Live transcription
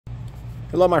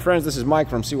Hello my friends, this is Mike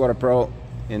from SeaWater Pro.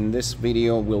 In this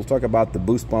video we'll talk about the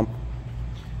boost pump.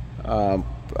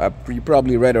 You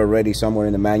probably read already somewhere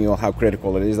in the manual how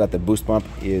critical it is that the boost pump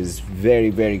is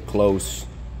very close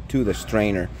to the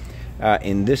strainer.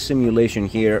 In this simulation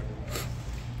here,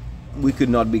 we could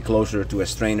not be closer to a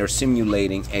strainer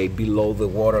simulating a below the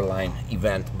waterline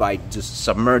event by just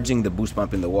submerging the boost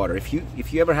pump in the water. If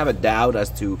you ever have a doubt as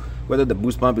to whether the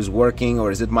boost pump is working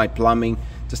or is it my plumbing,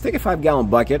 just take a 5-gallon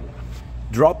bucket,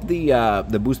 drop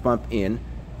the boost pump in,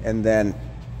 and then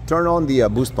turn on the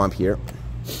boost pump here.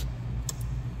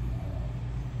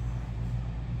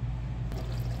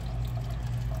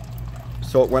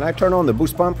 So when I turn on the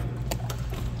boost pump,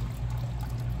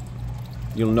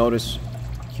 you'll notice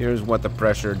here's what the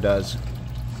pressure does.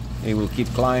 It will keep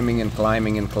climbing and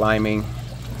climbing and climbing,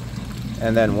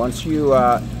 and then once you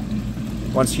have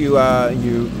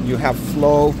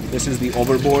flow, this is the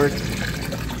overboard.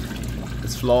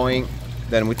 It's flowing.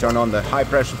 Then we turn on the high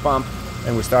pressure pump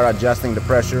and we start adjusting the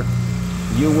pressure.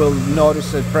 You will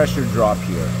notice a pressure drop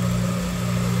here.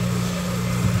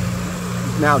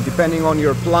 Now, depending on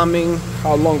your plumbing,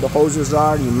 how long the hoses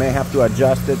are, you may have to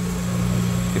adjust it.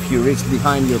 If you reach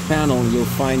behind your panel, you'll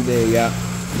find a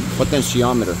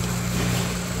potentiometer.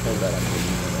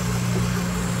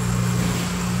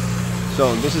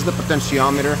 So this is the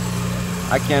potentiometer.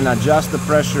 I can adjust the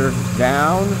pressure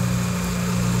down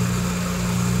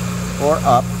or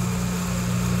up.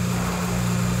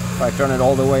 If I turn it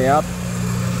all the way up,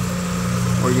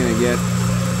 we're gonna get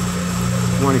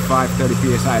 25-30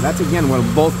 psi. That's again when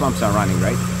both pumps are running,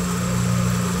 right?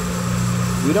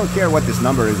 We don't care what this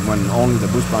number is when only the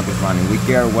boost pump is running. We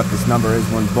care what this number is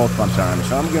when both pumps are running.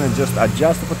 So I'm gonna just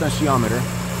adjust the potentiometer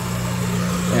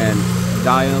and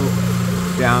dial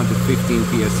down to 15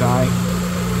 psi,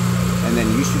 and then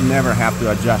you should never have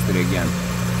to adjust it again.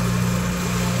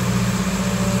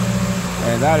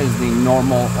 And that is the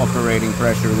normal operating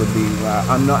pressure. Would be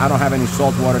I don't have any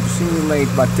salt water to simulate,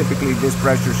 but typically this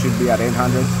pressure should be at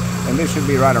 800, and this should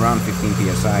be right around 15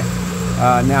 psi.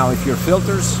 Now if your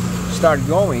filters start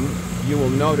going, you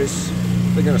will notice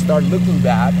they're going to start looking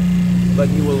bad, but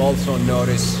you will also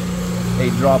notice a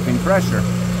drop in pressure.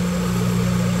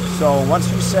 So once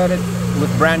you set it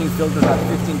with brand new filters at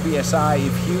 15 psi,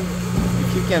 if you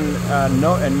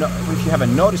have a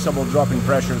noticeable drop in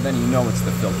pressure, then you know it's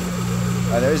the filter.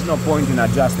 There is no point in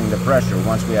adjusting the pressure.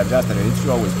 Once we adjusted it, it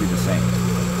should always be the same.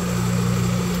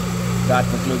 That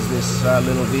concludes this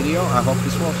little video. I hope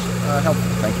this was helpful.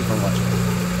 Thank you for watching.